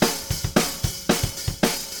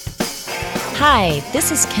Hi,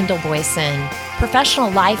 this is Kendall Boyson,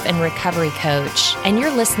 professional life and recovery coach, and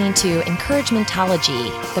you're listening to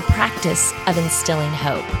Encouragementology, the practice of instilling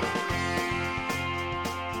hope.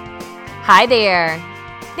 Hi there.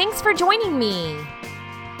 Thanks for joining me.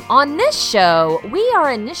 On this show, we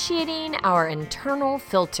are initiating our internal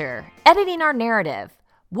filter, editing our narrative,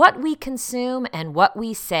 what we consume and what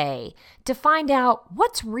we say, to find out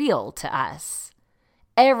what's real to us.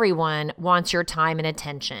 Everyone wants your time and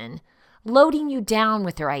attention, loading you down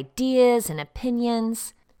with their ideas and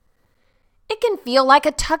opinions. It can feel like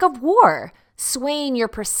a tug of war, swaying your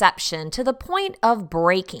perception to the point of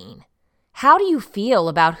breaking. How do you feel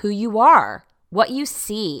about who you are, what you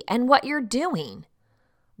see, and what you're doing?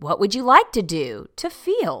 What would you like to do, to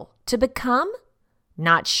feel, to become?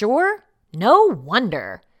 Not sure? No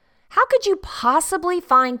wonder. How could you possibly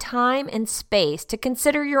find time and space to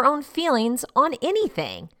consider your own feelings on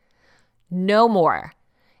anything? No more.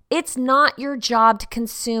 It's not your job to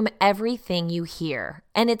consume everything you hear,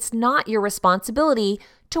 and it's not your responsibility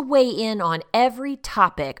to weigh in on every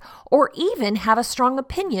topic or even have a strong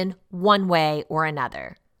opinion one way or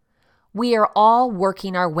another. We are all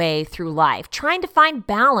working our way through life, trying to find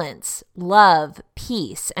balance, love,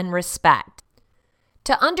 peace, and respect,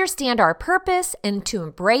 to understand our purpose and to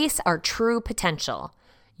embrace our true potential.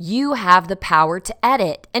 You have the power to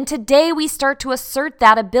edit, and today we start to assert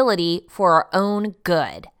that ability for our own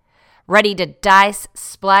good. Ready to dice,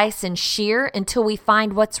 splice, and shear until we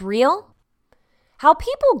find what's real? How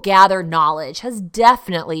people gather knowledge has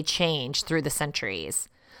definitely changed through the centuries.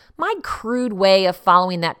 My crude way of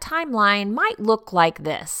following that timeline might look like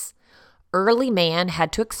this. Early man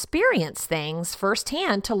had to experience things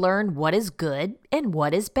firsthand to learn what is good and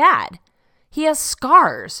what is bad. He has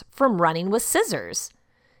scars from running with scissors,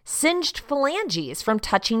 singed phalanges from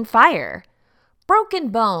touching fire, broken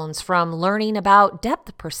bones from learning about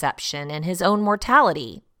depth perception and his own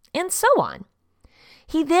mortality, and so on.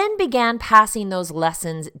 He then began passing those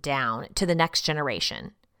lessons down to the next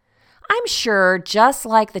generation. I'm sure, just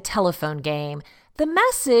like the telephone game, the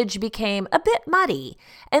message became a bit muddy,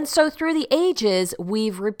 and so through the ages,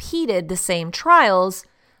 we've repeated the same trials,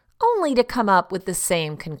 only to come up with the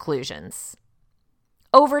same conclusions.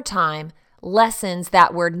 Over time, lessons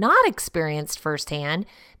that were not experienced firsthand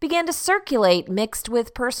began to circulate mixed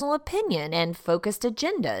with personal opinion and focused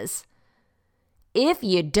agendas. If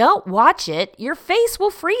you don't watch it, your face will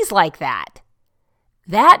freeze like that.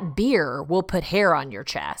 That beer will put hair on your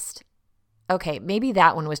chest. Okay, maybe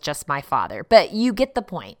that one was just my father, but you get the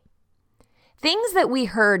point. Things that we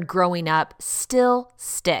heard growing up still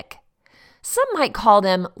stick. Some might call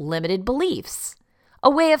them limited beliefs, a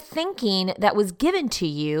way of thinking that was given to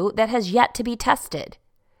you that has yet to be tested.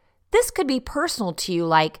 This could be personal to you,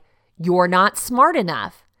 like, you're not smart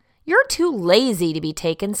enough. You're too lazy to be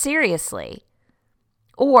taken seriously.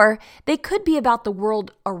 Or they could be about the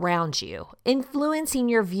world around you, influencing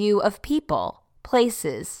your view of people,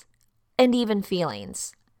 places, and even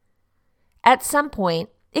feelings. At some point,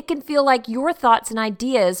 it can feel like your thoughts and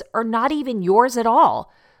ideas are not even yours at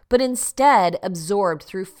all, but instead absorbed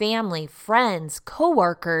through family, friends,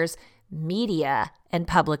 coworkers, media, and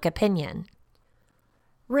public opinion.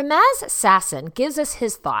 Ramez Sasson gives us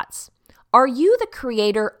his thoughts. Are you the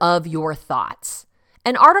creator of your thoughts?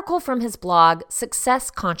 An article from his blog,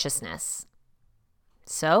 Success Consciousness.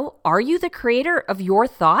 So, are you the creator of your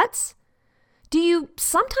thoughts? Do you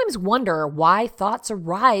sometimes wonder why thoughts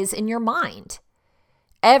arise in your mind?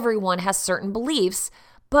 Everyone has certain beliefs,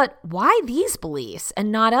 but why these beliefs and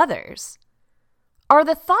not others? Are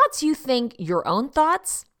the thoughts you think your own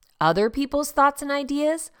thoughts, other people's thoughts and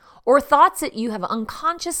ideas, or thoughts that you have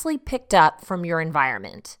unconsciously picked up from your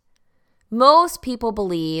environment? Most people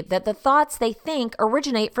believe that the thoughts they think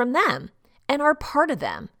originate from them and are part of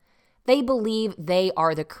them. They believe they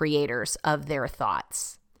are the creators of their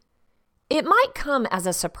thoughts. It might come as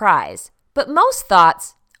a surprise, but most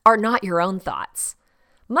thoughts are not your own thoughts.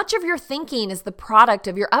 Much of your thinking is the product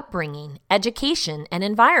of your upbringing, education, and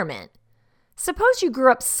environment. Suppose you grew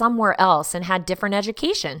up somewhere else and had different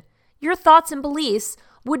education. Your thoughts and beliefs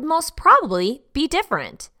would most probably be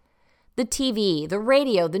different. The TV, the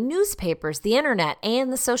radio, the newspapers, the internet,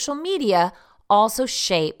 and the social media also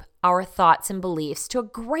shape our thoughts and beliefs to a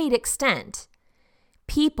great extent.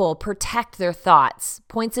 People protect their thoughts,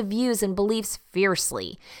 points of views, and beliefs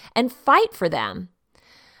fiercely and fight for them.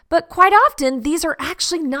 But quite often, these are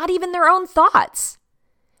actually not even their own thoughts.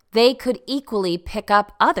 They could equally pick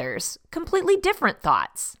up others' completely different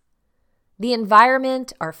thoughts. The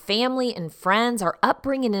environment, our family and friends, our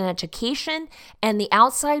upbringing and education, and the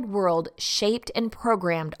outside world shaped and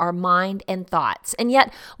programmed our mind and thoughts. And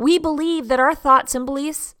yet, we believe that our thoughts and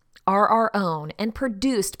beliefs are our own and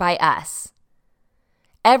produced by us.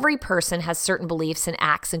 Every person has certain beliefs and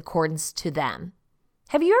acts in accordance to them.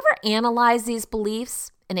 Have you ever analyzed these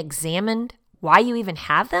beliefs and examined why you even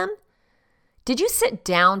have them? Did you sit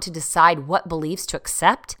down to decide what beliefs to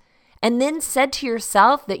accept and then said to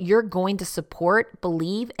yourself that you're going to support,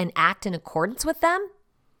 believe, and act in accordance with them?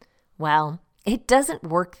 Well, it doesn't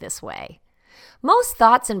work this way. Most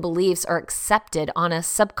thoughts and beliefs are accepted on a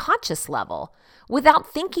subconscious level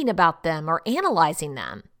without thinking about them or analyzing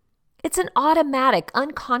them. It's an automatic,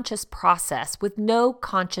 unconscious process with no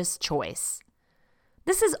conscious choice.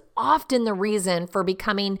 This is often the reason for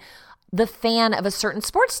becoming the fan of a certain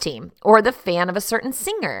sports team or the fan of a certain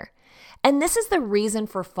singer. And this is the reason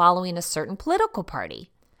for following a certain political party.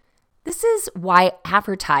 This is why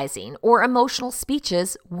advertising or emotional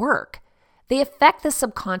speeches work. They affect the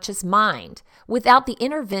subconscious mind without the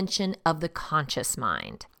intervention of the conscious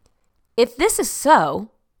mind. If this is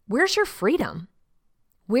so, where's your freedom?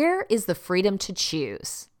 Where is the freedom to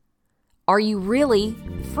choose? Are you really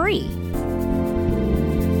free?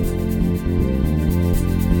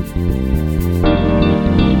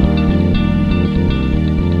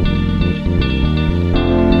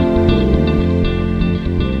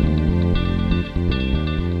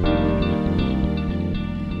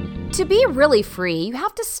 To be really free, you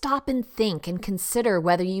have to stop and think and consider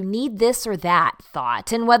whether you need this or that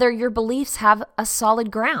thought and whether your beliefs have a solid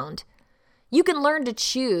ground. You can learn to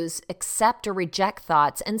choose, accept, or reject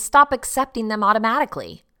thoughts and stop accepting them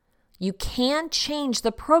automatically. You can change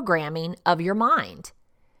the programming of your mind.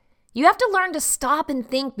 You have to learn to stop and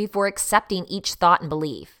think before accepting each thought and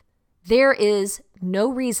belief. There is no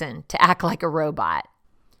reason to act like a robot.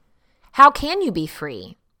 How can you be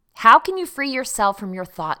free? How can you free yourself from your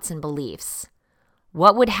thoughts and beliefs?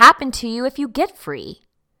 What would happen to you if you get free?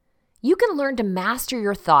 You can learn to master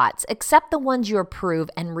your thoughts, accept the ones you approve,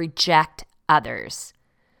 and reject others.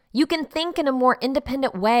 You can think in a more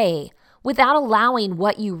independent way without allowing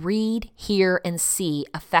what you read, hear, and see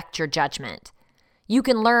affect your judgment. You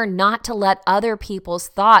can learn not to let other people's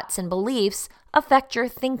thoughts and beliefs affect your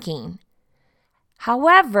thinking.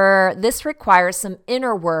 However, this requires some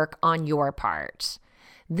inner work on your part.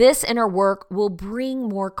 This inner work will bring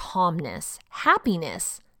more calmness,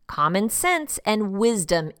 happiness, common sense, and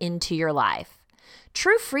wisdom into your life.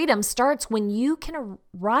 True freedom starts when you can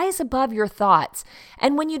rise above your thoughts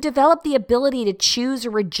and when you develop the ability to choose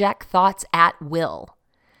or reject thoughts at will.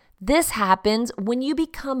 This happens when you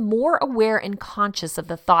become more aware and conscious of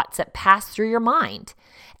the thoughts that pass through your mind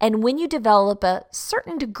and when you develop a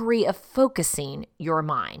certain degree of focusing your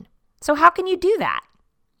mind. So how can you do that?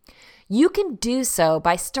 You can do so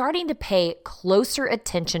by starting to pay closer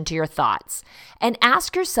attention to your thoughts and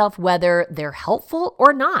ask yourself whether they're helpful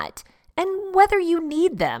or not and whether you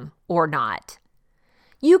need them or not.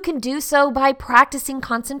 You can do so by practicing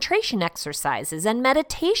concentration exercises and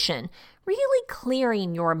meditation, really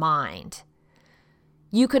clearing your mind.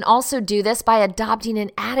 You can also do this by adopting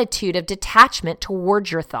an attitude of detachment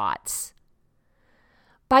towards your thoughts.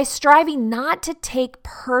 By striving not to take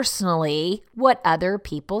personally what other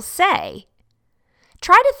people say.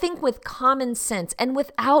 Try to think with common sense and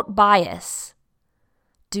without bias.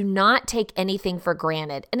 Do not take anything for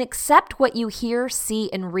granted and accept what you hear, see,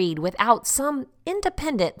 and read without some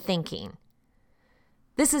independent thinking.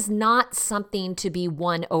 This is not something to be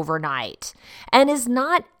won overnight and is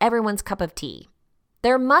not everyone's cup of tea.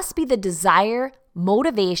 There must be the desire,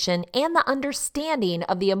 motivation, and the understanding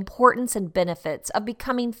of the importance and benefits of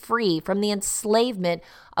becoming free from the enslavement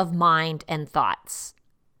of mind and thoughts.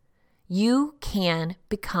 You can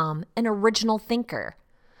become an original thinker.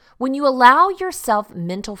 When you allow yourself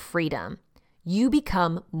mental freedom, you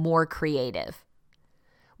become more creative.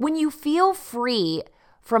 When you feel free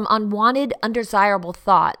from unwanted, undesirable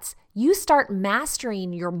thoughts, you start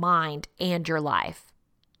mastering your mind and your life.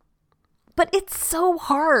 But it's so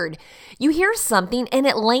hard. You hear something and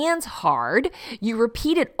it lands hard. You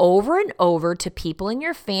repeat it over and over to people in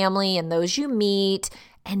your family and those you meet,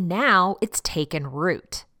 and now it's taken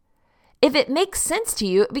root. If it makes sense to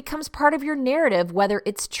you, it becomes part of your narrative, whether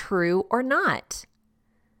it's true or not.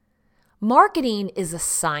 Marketing is a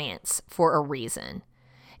science for a reason.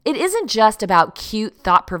 It isn't just about cute,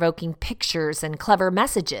 thought-provoking pictures and clever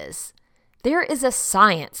messages. There is a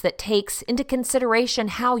science that takes into consideration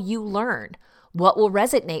how you learn, what will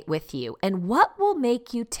resonate with you, and what will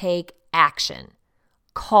make you take action.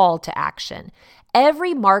 Call to action.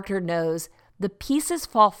 Every marketer knows the pieces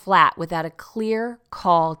fall flat without a clear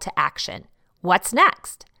call to action. What's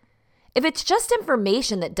next? If it's just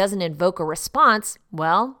information that doesn't invoke a response,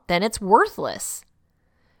 well, then it's worthless.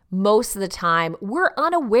 Most of the time, we're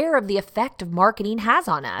unaware of the effect of marketing has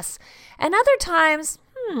on us. And other times,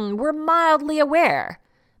 we're mildly aware.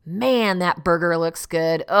 Man, that burger looks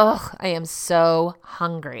good. Ugh, I am so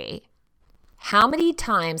hungry. How many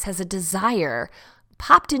times has a desire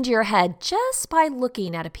popped into your head just by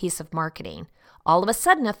looking at a piece of marketing? All of a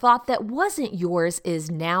sudden, a thought that wasn't yours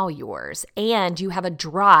is now yours, and you have a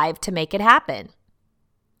drive to make it happen.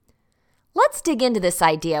 Let's dig into this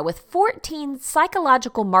idea with 14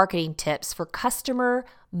 psychological marketing tips for customer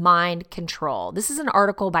mind control. This is an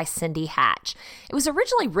article by Cindy Hatch. It was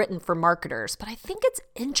originally written for marketers, but I think it's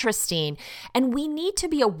interesting, and we need to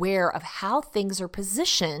be aware of how things are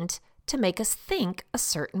positioned to make us think a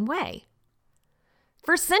certain way.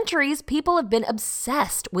 For centuries, people have been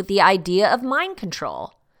obsessed with the idea of mind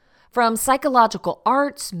control. From psychological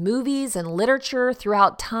arts, movies, and literature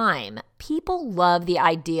throughout time, people love the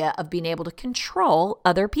idea of being able to control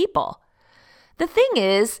other people. The thing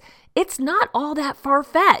is, it's not all that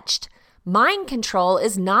far-fetched. Mind control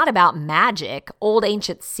is not about magic, old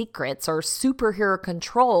ancient secrets, or superhero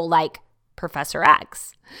control like Professor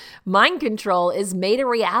X. Mind control is made a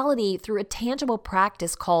reality through a tangible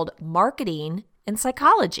practice called marketing and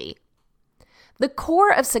psychology. The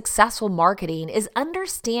core of successful marketing is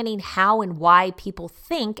understanding how and why people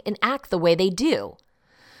think and act the way they do.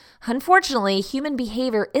 Unfortunately, human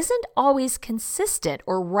behavior isn't always consistent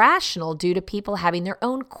or rational due to people having their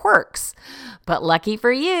own quirks. But lucky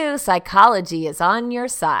for you, psychology is on your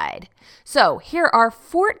side. So here are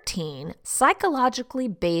 14 psychologically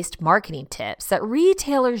based marketing tips that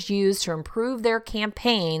retailers use to improve their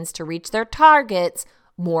campaigns to reach their targets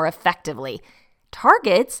more effectively.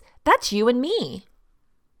 Targets? That's you and me.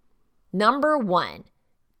 Number 1,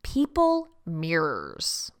 people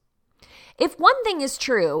mirrors. If one thing is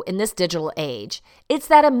true in this digital age, it's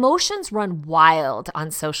that emotions run wild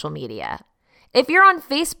on social media. If you're on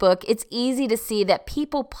Facebook, it's easy to see that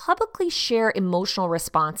people publicly share emotional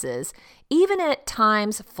responses, even at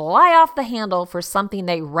times fly off the handle for something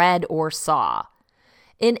they read or saw.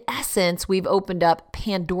 In essence, we've opened up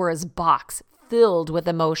Pandora's box filled with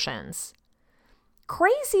emotions.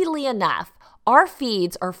 Crazily enough, our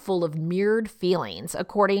feeds are full of mirrored feelings,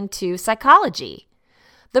 according to psychology.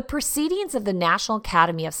 The proceedings of the National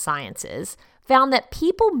Academy of Sciences found that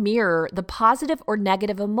people mirror the positive or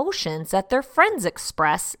negative emotions that their friends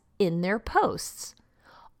express in their posts,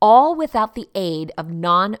 all without the aid of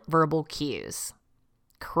nonverbal cues.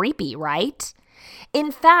 Creepy, right?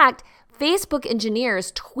 In fact, Facebook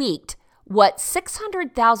engineers tweaked what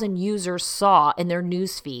 600,000 users saw in their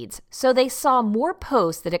news feeds, so they saw more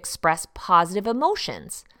posts that expressed positive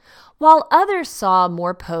emotions, while others saw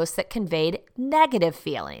more posts that conveyed negative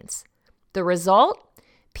feelings. The result?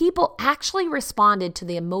 People actually responded to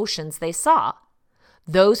the emotions they saw.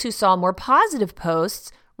 Those who saw more positive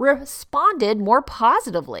posts responded more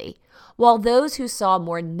positively, while those who saw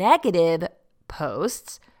more negative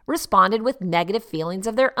posts responded with negative feelings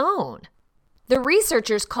of their own. The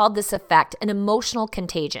researchers called this effect an emotional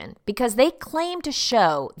contagion because they claimed to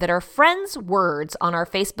show that our friends' words on our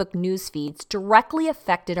Facebook news feeds directly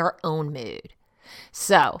affected our own mood.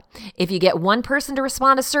 So, if you get one person to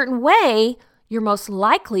respond a certain way, you most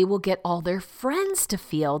likely will get all their friends to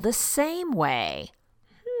feel the same way.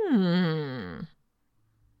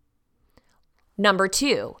 Number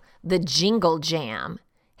 2, the jingle jam.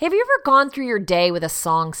 Have you ever gone through your day with a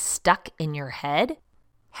song stuck in your head?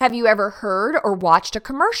 Have you ever heard or watched a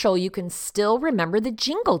commercial you can still remember the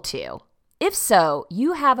jingle to? If so,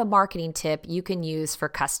 you have a marketing tip you can use for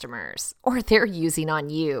customers, or they're using on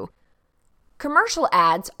you. Commercial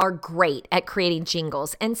ads are great at creating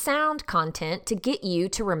jingles and sound content to get you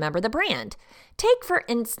to remember the brand. Take, for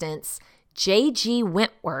instance, J.G.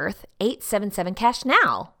 Wentworth 877 Cash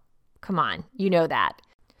Now. Come on, you know that.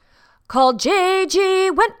 Call J.G.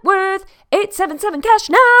 Wentworth 877 Cash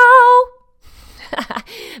Now.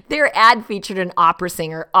 Their ad featured an opera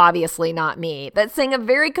singer, obviously not me, that sang a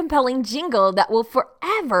very compelling jingle that will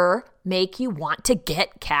forever make you want to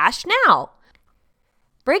get cash now.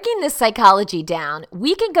 Breaking this psychology down,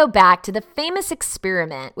 we can go back to the famous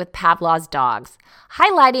experiment with Pavlov's dogs,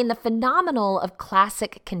 highlighting the phenomenon of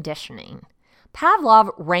classic conditioning.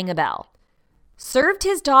 Pavlov rang a bell, served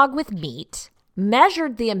his dog with meat,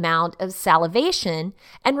 measured the amount of salivation,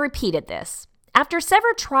 and repeated this. After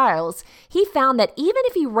several trials, he found that even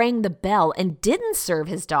if he rang the bell and didn't serve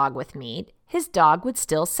his dog with meat, his dog would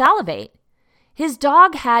still salivate. His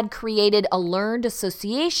dog had created a learned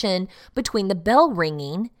association between the bell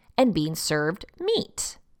ringing and being served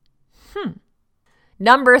meat.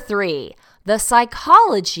 Number 3, the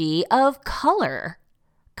psychology of color.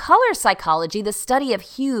 color psychology, the study of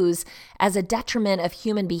hues as a detriment of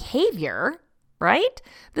human behavior, right?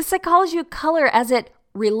 The psychology of color as it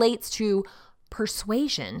relates to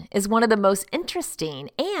persuasion is one of the most interesting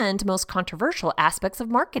and most controversial aspects of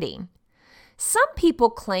marketing. Some people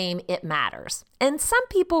claim it matters, and some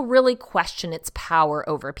people really question its power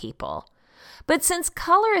over people. But since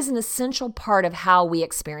color is an essential part of how we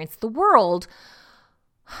experience the world,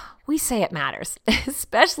 we say it matters,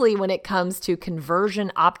 especially when it comes to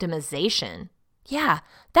conversion optimization. Yeah,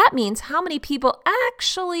 that means how many people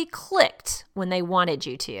actually clicked when they wanted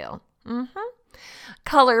you to.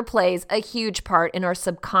 Color plays a huge part in our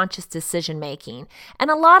subconscious decision making, and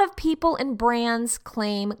a lot of people and brands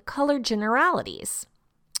claim color generalities.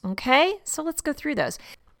 Okay, so let's go through those.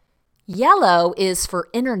 Yellow is for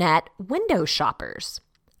internet window shoppers.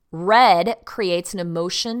 Red creates an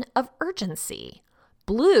emotion of urgency.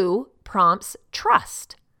 Blue prompts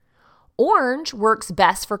trust. Orange works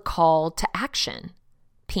best for call to action.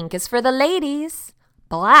 Pink is for the ladies.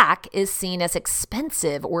 Black is seen as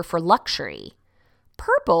expensive or for luxury.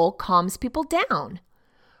 Purple calms people down.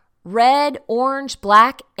 Red, orange,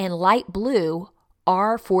 black, and light blue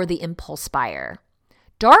are for the impulse buyer.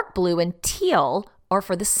 Dark blue and teal are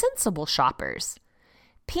for the sensible shoppers.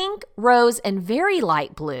 Pink, rose, and very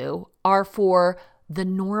light blue are for the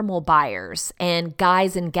normal buyers and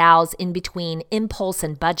guys and gals in between impulse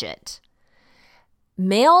and budget.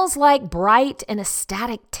 Males like bright and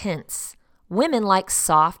ecstatic tints. Women like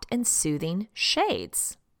soft and soothing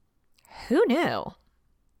shades. Who knew?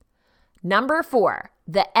 Number 4,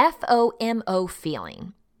 the FOMO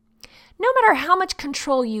feeling. No matter how much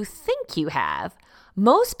control you think you have,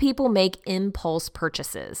 most people make impulse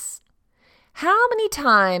purchases. How many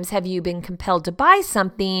times have you been compelled to buy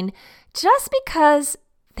something just because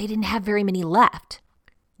they didn't have very many left?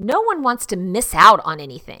 No one wants to miss out on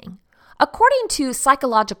anything. According to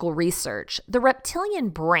psychological research, the reptilian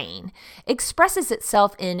brain expresses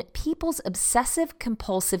itself in people's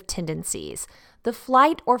obsessive-compulsive tendencies, the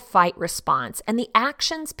flight or fight response, and the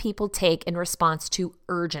actions people take in response to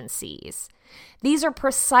urgencies. These are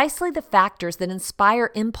precisely the factors that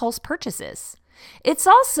inspire impulse purchases. It's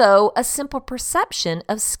also a simple perception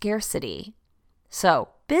of scarcity. So,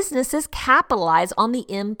 businesses capitalize on the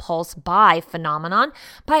impulse buy phenomenon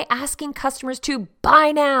by asking customers to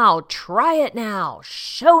buy now, try it now,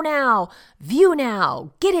 show now, view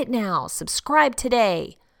now, get it now, subscribe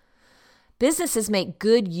today. Businesses make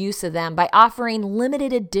good use of them by offering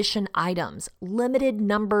limited edition items, limited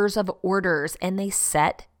numbers of orders, and they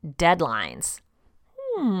set deadlines.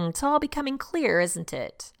 It's all becoming clear, isn't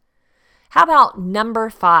it? How about number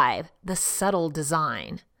 5, the subtle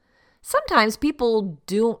design? Sometimes people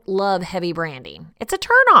don't love heavy branding. It's a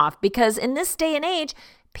turnoff because in this day and age,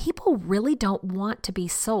 people really don't want to be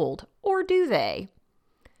sold, or do they?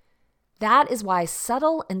 That is why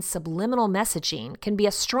subtle and subliminal messaging can be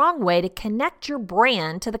a strong way to connect your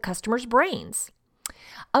brand to the customer's brains.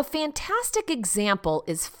 A fantastic example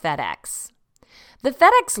is FedEx. The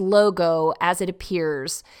FedEx logo, as it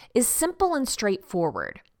appears, is simple and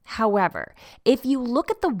straightforward. However, if you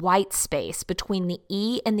look at the white space between the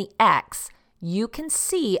E and the X, you can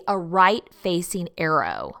see a right-facing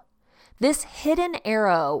arrow. This hidden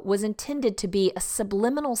arrow was intended to be a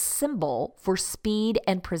subliminal symbol for speed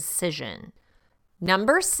and precision.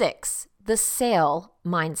 Number 6, the sale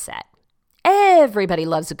mindset. Everybody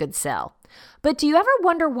loves a good sale, but do you ever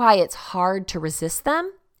wonder why it's hard to resist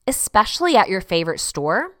them, especially at your favorite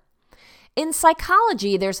store? In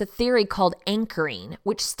psychology, there's a theory called anchoring,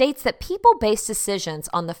 which states that people base decisions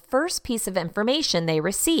on the first piece of information they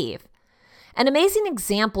receive. An amazing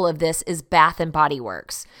example of this is Bath & Body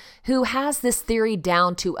Works, who has this theory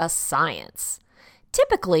down to a science.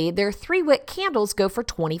 Typically, their 3-wick candles go for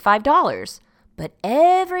 $25, but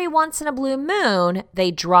every once in a blue moon,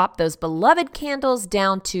 they drop those beloved candles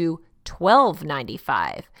down to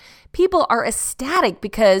 $12.95. People are ecstatic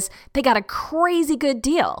because they got a crazy good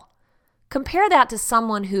deal. Compare that to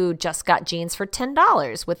someone who just got jeans for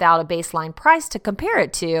 $10 without a baseline price to compare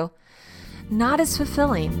it to. Not as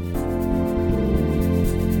fulfilling.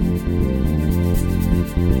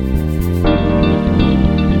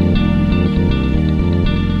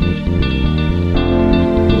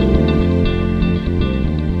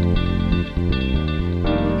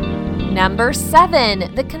 Number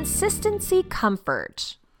 7, the consistency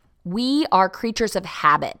comfort. We are creatures of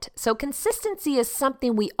habit, so consistency is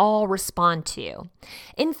something we all respond to.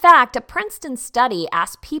 In fact, a Princeton study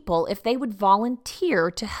asked people if they would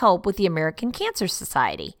volunteer to help with the American Cancer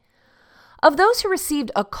Society. Of those who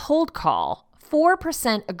received a cold call,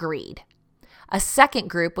 4% agreed. A second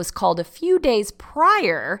group was called a few days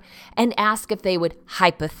prior and asked if they would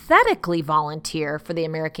hypothetically volunteer for the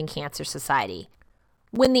American Cancer Society.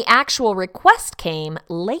 When the actual request came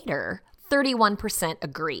later, 31%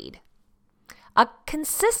 agreed. A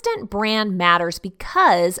consistent brand matters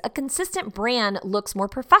because a consistent brand looks more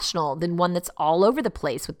professional than one that's all over the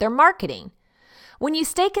place with their marketing. When you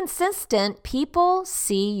stay consistent, people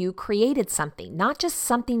see you created something, not just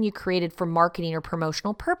something you created for marketing or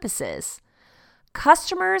promotional purposes.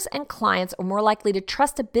 Customers and clients are more likely to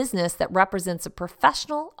trust a business that represents a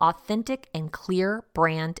professional, authentic, and clear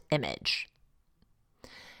brand image.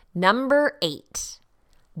 Number 8,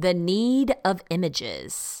 the need of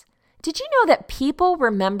images. Did you know that people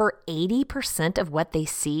remember 80% of what they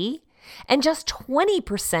see and just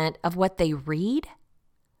 20% of what they read?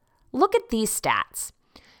 Look at these stats.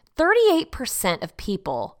 38% of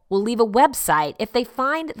people will leave a website if they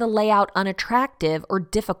find the layout unattractive or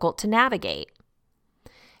difficult to navigate.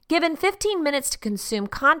 Given 15 minutes to consume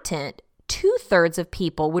content, 2/3 of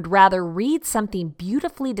people would rather read something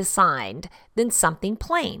beautifully designed than something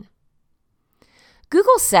plain.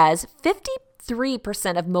 Google says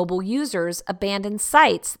 53% of mobile users abandon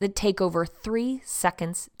sites that take over 3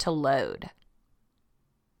 seconds to load.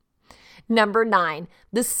 Number 9,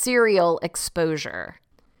 the serial exposure.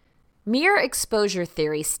 Mere exposure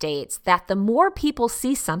theory states that the more people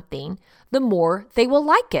see something, the more they will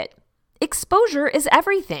like it. Exposure is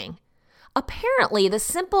everything. Apparently, the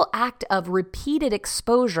simple act of repeated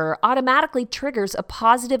exposure automatically triggers a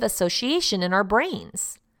positive association in our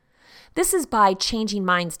brains. This is by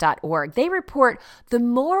changingminds.org. They report the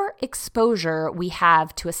more exposure we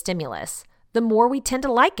have to a stimulus, the more we tend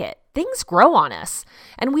to like it. Things grow on us,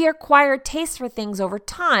 and we acquire taste for things over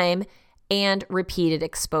time and repeated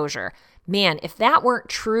exposure. Man, if that weren't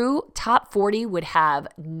true, Top 40 would have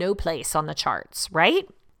no place on the charts, right?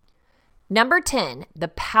 Number 10, the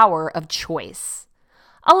power of choice.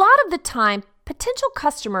 A lot of the time, potential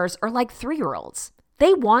customers are like 3-year-olds.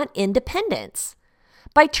 They want independence.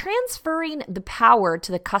 By transferring the power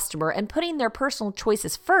to the customer and putting their personal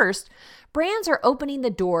choices first, brands are opening the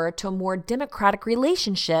door to a more democratic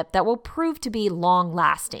relationship that will prove to be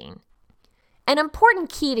long-lasting. An important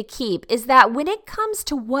key to keep is that when it comes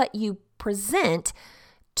to what you present,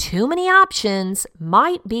 too many options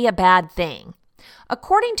might be a bad thing.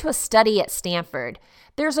 According to a study at Stanford,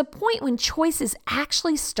 there's a point when choices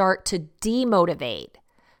actually start to demotivate.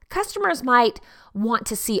 Customers might want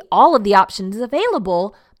to see all of the options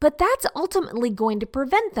available, but that's ultimately going to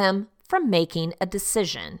prevent them from making a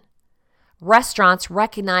decision. Restaurants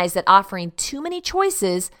recognize that offering too many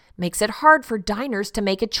choices makes it hard for diners to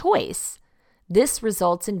make a choice. This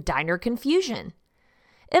results in diner confusion.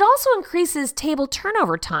 It also increases table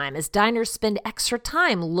turnover time as diners spend extra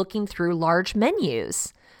time looking through large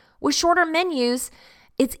menus. With shorter menus,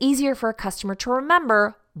 it's easier for a customer to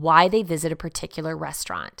remember why they visit a particular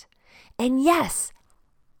restaurant. And yes,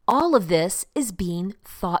 all of this is being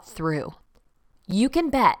thought through. You can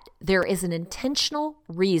bet there is an intentional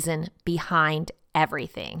reason behind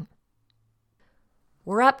everything.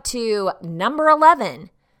 We're up to number 11,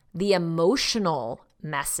 the emotional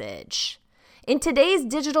message. In today's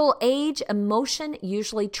digital age, emotion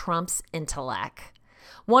usually trumps intellect.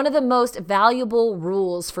 One of the most valuable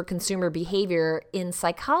rules for consumer behavior in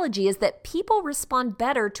psychology is that people respond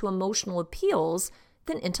better to emotional appeals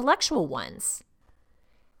than intellectual ones.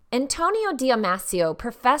 Antonio Damasio,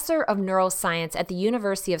 professor of neuroscience at the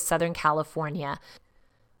University of Southern California,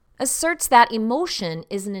 asserts that emotion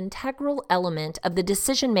is an integral element of the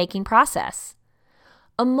decision-making process.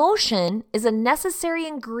 Emotion is a necessary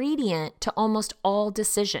ingredient to almost all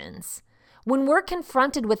decisions. When we're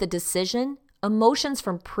confronted with a decision, emotions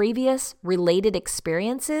from previous related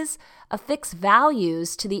experiences affix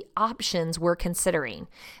values to the options we're considering.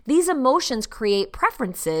 These emotions create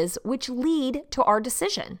preferences which lead to our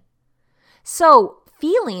decision. So,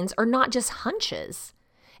 feelings are not just hunches.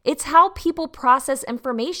 It's how people process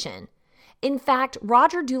information. In fact,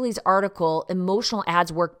 Roger Dooley's article, Emotional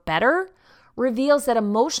Ads Work Better, reveals that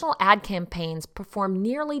emotional ad campaigns perform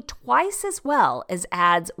nearly twice as well as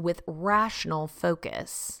ads with rational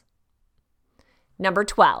focus. Number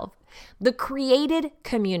 12, the created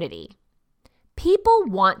community. People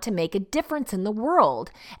want to make a difference in the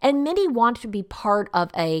world, and many want to be part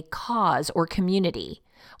of a cause or community.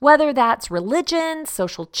 Whether that's religion,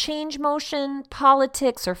 social change motion,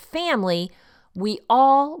 politics, or family, we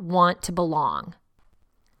all want to belong.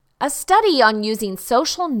 A study on using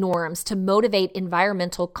social norms to motivate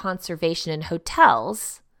environmental conservation in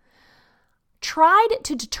hotels tried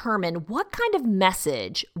to determine what kind of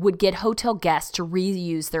message would get hotel guests to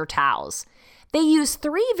reuse their towels. They use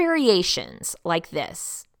 3 variations like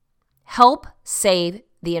this. Help save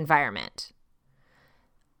the environment.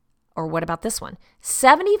 Or what about this one?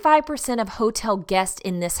 75% of hotel guests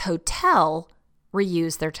in this hotel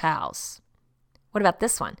reuse their towels. What about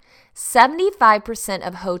this one? 75%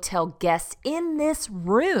 of hotel guests in this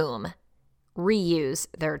room reuse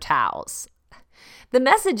their towels. The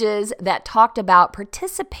messages that talked about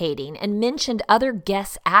participating and mentioned other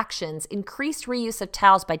guests' actions increased reuse of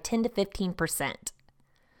towels by 10 to 15%.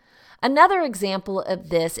 Another example of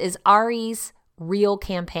this is Ari's Real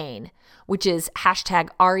campaign, which is hashtag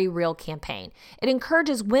Ari Real campaign. It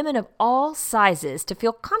encourages women of all sizes to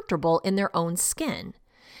feel comfortable in their own skin.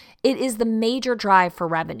 It is the major drive for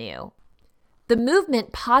revenue. The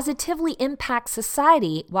movement positively impacts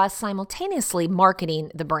society while simultaneously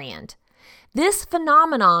marketing the brand. This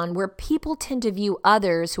phenomenon, where people tend to view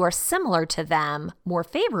others who are similar to them more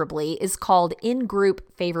favorably, is called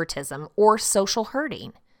in-group favoritism or social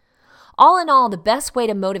herding. All in all, the best way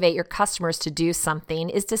to motivate your customers to do something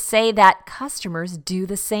is to say that customers do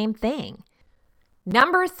the same thing.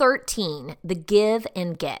 Number 13, the give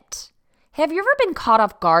and get. Have you ever been caught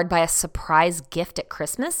off guard by a surprise gift at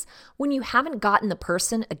Christmas when you haven't gotten the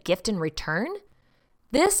person a gift in return?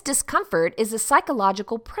 This discomfort is a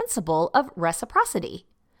psychological principle of reciprocity.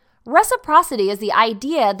 Reciprocity is the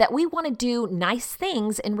idea that we want to do nice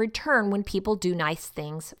things in return when people do nice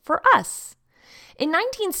things for us. In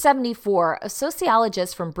 1974, a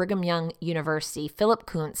sociologist from Brigham Young University, Philip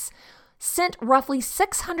Kuntz, sent roughly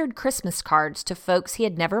 600 Christmas cards to folks he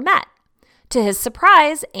had never met. To his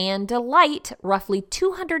surprise and delight, roughly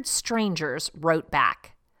 200 strangers wrote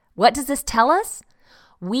back. What does this tell us?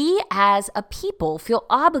 We as a people feel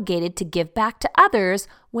obligated to give back to others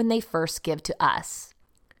when they first give to us.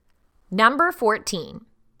 Number 14,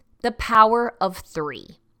 the power of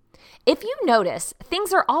 3. If you notice,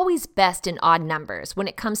 things are always best in odd numbers when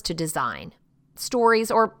it comes to design,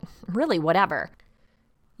 stories, or really whatever.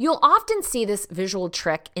 You'll often see this visual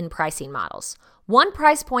trick in pricing models. One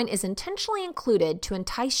price point is intentionally included to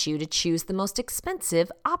entice you to choose the most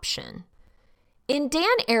expensive option. In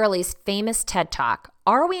Dan Ariely's famous TED Talk,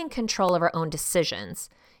 Are We in Control of Our Own Decisions?,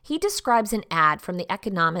 he describes an ad from The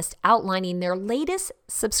Economist outlining their latest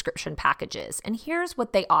subscription packages, and here's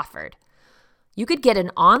what they offered. You could get an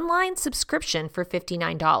online subscription for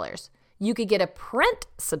 $59. You could get a print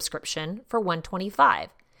subscription for $125.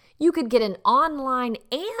 You could get an online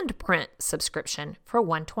and print subscription for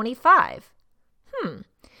 $125.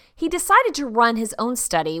 He decided to run his own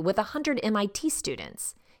study with 100 MIT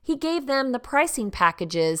students. He gave them the pricing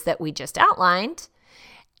packages that we just outlined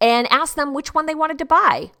and asked them which one they wanted to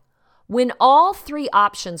buy. When all 3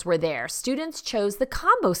 options were there, students chose the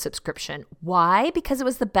combo subscription. Why? Because it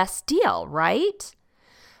was the best deal, right?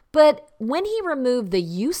 But when he removed the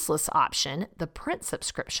useless option, the print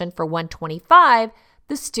subscription for $125,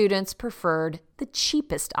 the students preferred the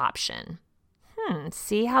cheapest option.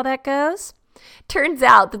 See how that goes? Turns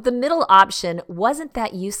out that the middle option wasn't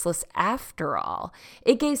that useless after all.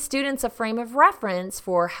 It gave students a frame of reference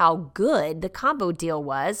for how good the combo deal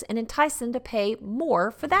was and enticed them to pay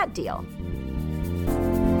more for that deal.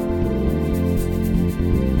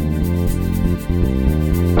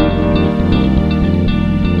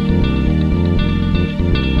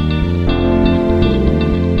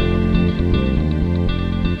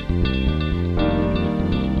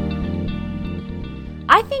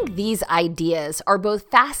 I think these ideas are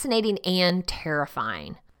both fascinating and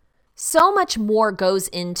terrifying. So much more goes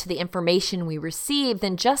into the information we receive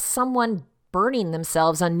than just someone burning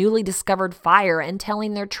themselves on newly discovered fire and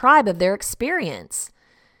telling their tribe of their experience.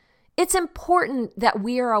 It's important that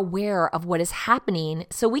we are aware of what is happening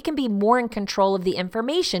so we can be more in control of the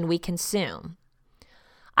information we consume.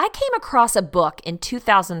 I came across a book in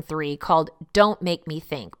 2003 called Don't Make Me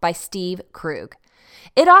Think by Steve Krug.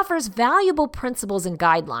 It offers valuable principles and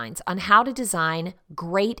guidelines on how to design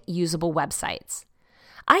great usable websites.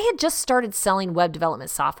 I had just started selling web development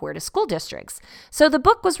software to school districts, so the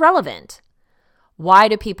book was relevant. Why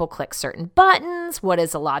do people click certain buttons? What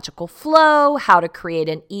is a logical flow? How to create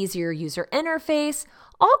an easier user interface?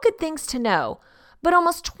 All good things to know. But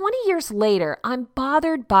almost 20 years later, I'm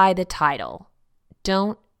bothered by the title,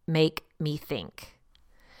 Don't Make Me Think.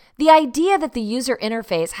 The idea that the user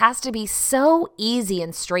interface has to be so easy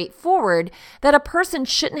and straightforward that a person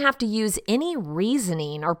shouldn't have to use any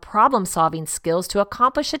reasoning or problem-solving skills to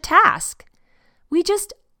accomplish a task. We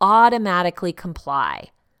just automatically comply.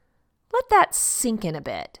 Let that sink in a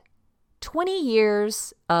bit. 20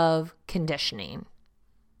 years of conditioning.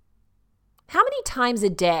 How many times a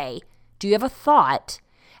day do you have a thought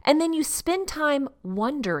and then you spend time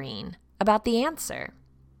wondering about the answer?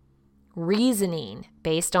 reasoning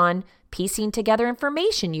based on piecing together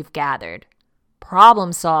information you've gathered,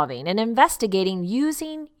 problem solving, and investigating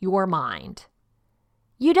using your mind.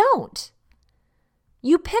 You don't.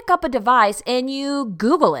 You pick up a device and you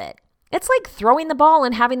Google it. It's like throwing the ball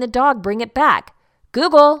and having the dog bring it back.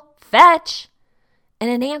 Google, fetch, and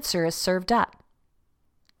an answer is served up.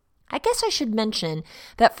 I guess I should mention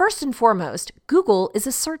that first and foremost, Google is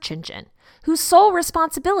a search engine whose sole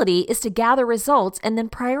responsibility is to gather results and then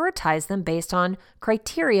prioritize them based on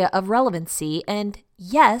criteria of relevancy and,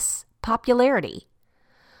 yes, popularity.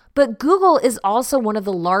 But Google is also one of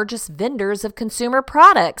the largest vendors of consumer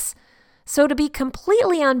products, so to be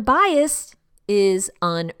completely unbiased is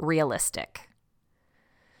unrealistic.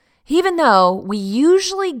 Even though we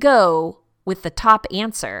usually go with the top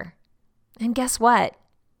answer, and guess what?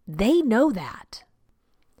 They know that.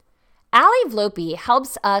 Ali Vlopi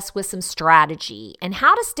helps us with some strategy and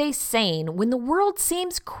how to stay sane when the world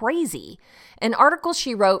seems crazy, an article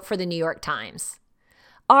she wrote for the New York Times.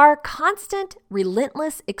 Our constant,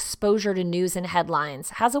 relentless exposure to news and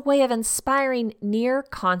headlines has a way of inspiring near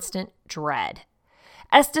constant dread.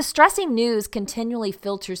 As distressing news continually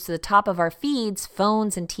filters to the top of our feeds,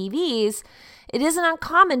 phones, and TVs, it isn't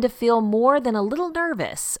uncommon to feel more than a little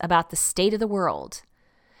nervous about the state of the world.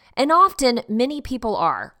 And often, many people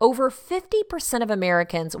are. Over 50% of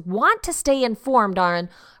Americans want to stay informed on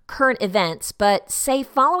current events, but say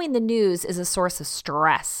following the news is a source of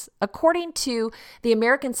stress, according to the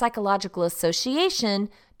American Psychological Association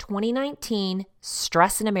 2019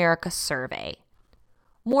 Stress in America survey.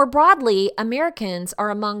 More broadly, Americans are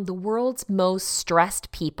among the world's most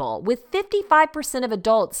stressed people, with 55% of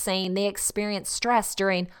adults saying they experience stress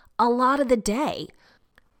during a lot of the day.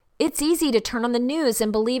 It's easy to turn on the news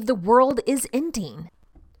and believe the world is ending.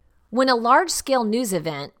 When a large-scale news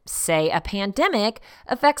event, say a pandemic,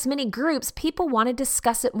 affects many groups, people want to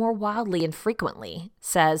discuss it more wildly and frequently,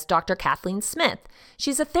 says Dr. Kathleen Smith.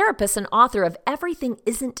 She's a therapist and author of Everything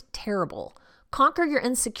Isn't Terrible: Conquer Your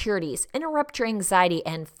Insecurities, Interrupt Your Anxiety,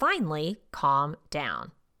 and Finally, Calm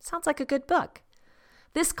Down. Sounds like a good book.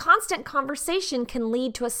 This constant conversation can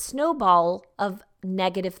lead to a snowball of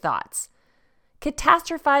negative thoughts.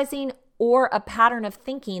 Catastrophizing or a pattern of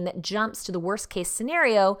thinking that jumps to the worst-case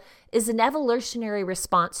scenario is an evolutionary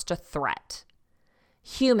response to threat.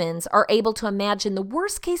 Humans are able to imagine the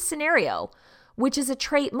worst-case scenario, which is a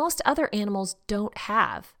trait most other animals don't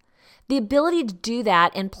have. The ability to do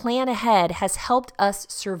that and plan ahead has helped us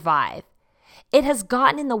survive. It has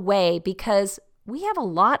gotten in the way because we have a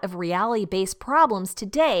lot of reality-based problems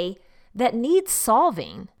today that need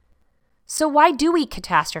solving. So why do we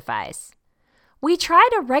catastrophize? We try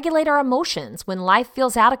to regulate our emotions when life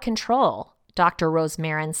feels out of control, Dr. Rose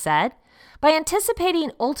Marin said, by anticipating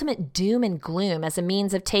ultimate doom and gloom as a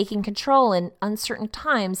means of taking control in uncertain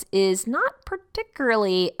times is not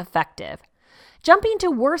particularly effective. Jumping to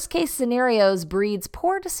worst-case scenarios breeds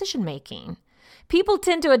poor decision-making. People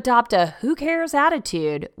tend to adopt a who cares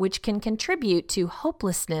attitude, which can contribute to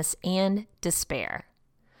hopelessness and despair.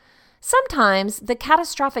 Sometimes the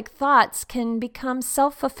catastrophic thoughts can become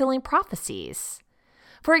self-fulfilling prophecies.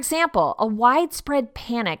 For example, a widespread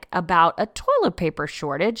panic about a toilet paper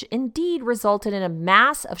shortage indeed resulted in a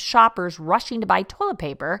mass of shoppers rushing to buy toilet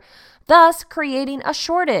paper, thus creating a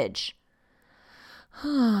shortage.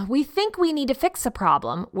 We think we need to fix a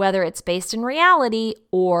problem, whether it's based in reality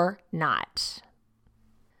or not.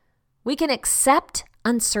 We can accept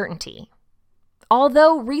uncertainty.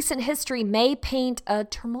 Although recent history may paint a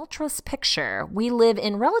tumultuous picture, we live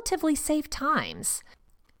in relatively safe times.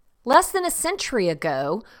 Less than a century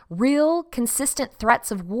ago, real, consistent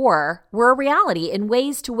threats of war were a reality in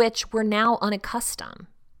ways to which we're now unaccustomed.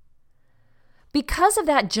 Because of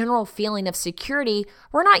that general feeling of security,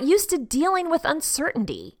 we're not used to dealing with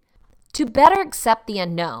uncertainty. To better accept the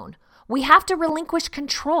unknown, we have to relinquish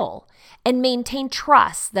control and maintain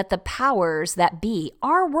trust that the powers that be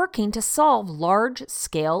are working to solve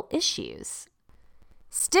large-scale issues.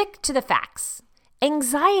 Stick to the facts.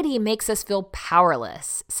 Anxiety makes us feel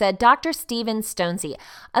powerless, said Dr. Stephen Stonesy,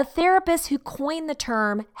 a therapist who coined the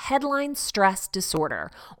term headline stress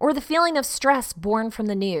disorder, or the feeling of stress born from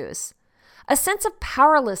the news. A sense of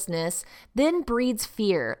powerlessness then breeds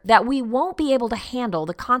fear that we won't be able to handle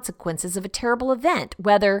the consequences of a terrible event,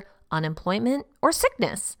 whether unemployment or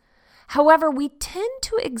sickness. However, we tend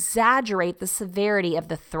to exaggerate the severity of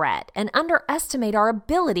the threat and underestimate our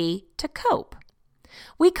ability to cope.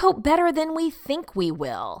 We cope better than we think we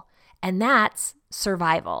will, and that's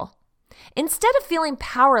survival. Instead of feeling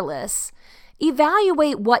powerless,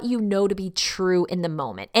 evaluate what you know to be true in the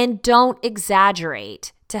moment and don't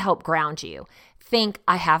exaggerate to help ground you. Think,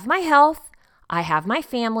 I have my health, I have my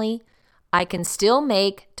family, I can still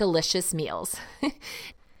make delicious meals.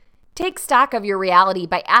 Take stock of your reality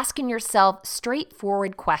by asking yourself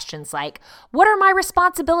straightforward questions like, what are my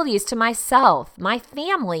responsibilities to myself, my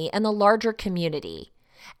family, and the larger community?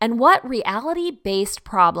 And what reality-based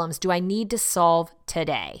problems do I need to solve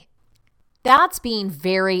today? That's being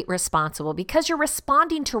very responsible because you're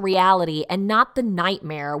responding to reality and not the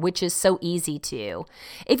nightmare, which is so easy to.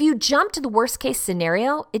 If you jump to the worst case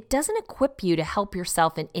scenario, it doesn't equip you to help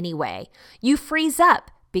yourself in any way. You freeze up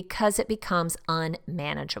because it becomes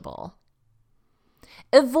unmanageable.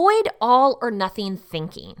 Avoid all or nothing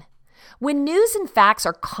thinking. When news and facts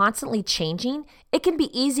are constantly changing, it can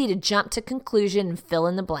be easy to jump to conclusion and fill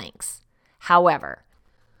in the blanks. However,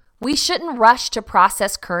 we shouldn't rush to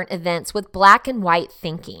process current events with black and white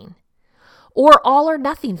thinking. Or all or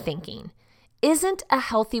nothing thinking isn't a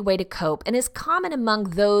healthy way to cope and is common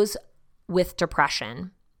among those with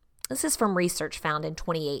depression. This is from research found in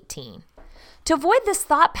 2018. To avoid this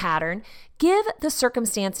thought pattern, give the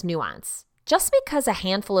circumstance nuance. Just because a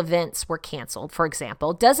handful of events were canceled, for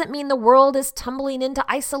example, doesn't mean the world is tumbling into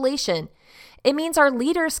isolation. It means our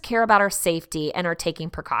leaders care about our safety and are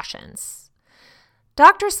taking precautions.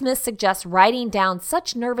 Dr. Smith suggests writing down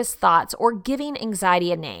such nervous thoughts or giving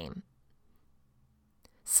anxiety a name.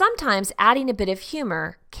 Sometimes adding a bit of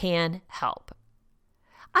humor can help.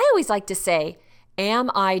 I always like to say, am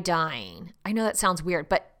I dying? I know that sounds weird,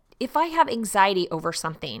 but if I have anxiety over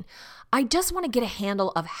something, I just want to get a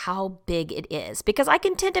handle of how big it is because I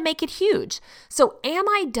can tend to make it huge. So am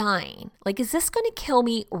I dying? Like, is this going to kill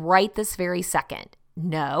me right this very second?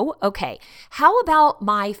 No? Okay. How about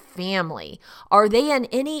my family? Are they in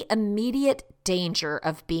any immediate danger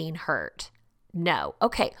of being hurt? No.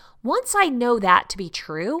 Okay. Once I know that to be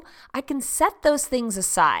true, I can set those things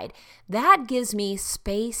aside. That gives me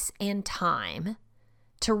space and time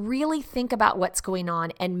to really think about what's going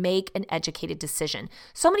on and make an educated decision.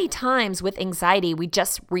 So many times with anxiety, we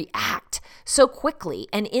just react so quickly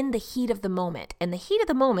and in the heat of the moment. And the heat of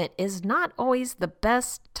the moment is not always the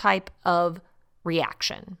best type of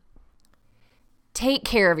reaction. Take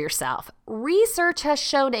care of yourself. Research has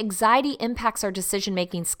shown anxiety impacts our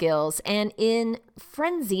decision-making skills, and in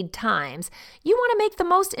frenzied times, you want to make the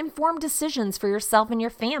most informed decisions for yourself and your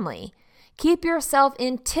family. Keep yourself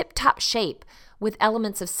in tip-top shape with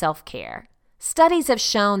elements of self-care. Studies have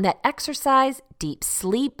shown that exercise, deep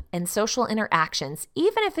sleep, and social interactions,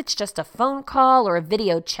 even if it's just a phone call or a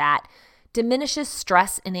video chat, diminishes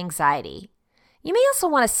stress and anxiety. You may also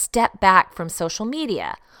want to step back from social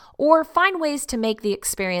media or find ways to make the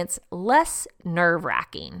experience less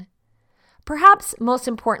nerve-wracking. Perhaps most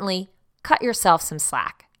importantly, cut yourself some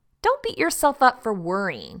slack. Don't beat yourself up for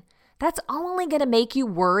worrying. That's only going to make you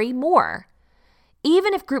worry more.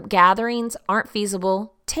 Even if group gatherings aren't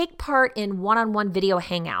feasible, take part in one-on-one video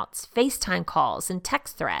hangouts, FaceTime calls, and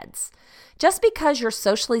text threads. Just because you're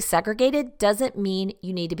socially segregated doesn't mean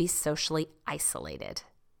you need to be socially isolated.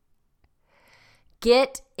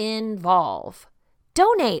 Get involved.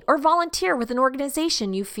 Donate or volunteer with an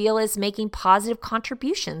organization you feel is making positive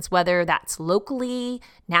contributions, whether that's locally,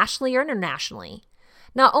 nationally, or internationally.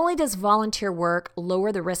 Not only does volunteer work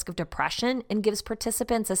lower the risk of depression and gives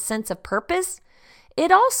participants a sense of purpose,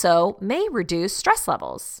 it also may reduce stress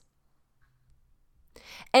levels.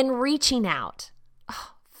 And reaching out.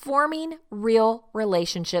 Forming real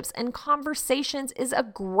relationships and conversations is a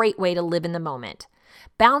great way to live in the moment.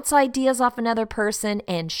 Bounce ideas off another person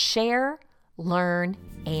and share, learn,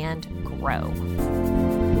 and grow.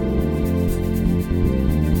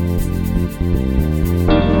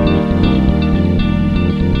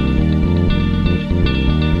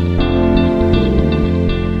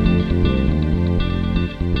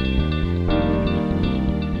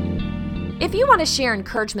 If you want to share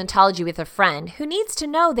Encouragementology with a friend who needs to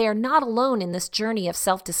know they are not alone in this journey of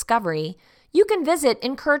self-discovery, you can visit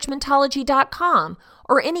encouragementology.com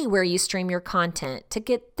or anywhere you stream your content to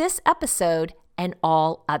get this episode and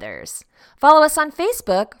all others. Follow us on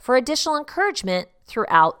Facebook for additional encouragement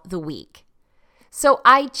throughout the week. So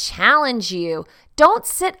I challenge you, don't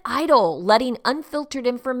sit idle letting unfiltered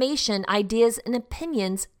information, ideas, and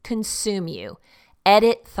opinions consume you.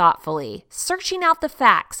 Edit thoughtfully, searching out the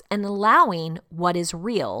facts and allowing what is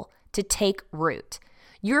real to take root.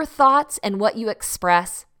 Your thoughts and what you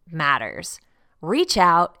express matters. Reach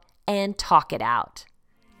out and talk it out.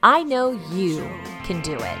 I know you can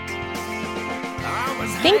do it.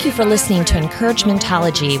 Thank you for listening to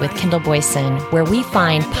Encouragementology with Kendall Boyson, where we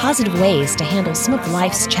find positive ways to handle some of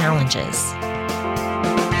life's challenges.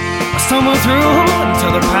 I stumbled through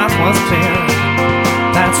until the path was clear.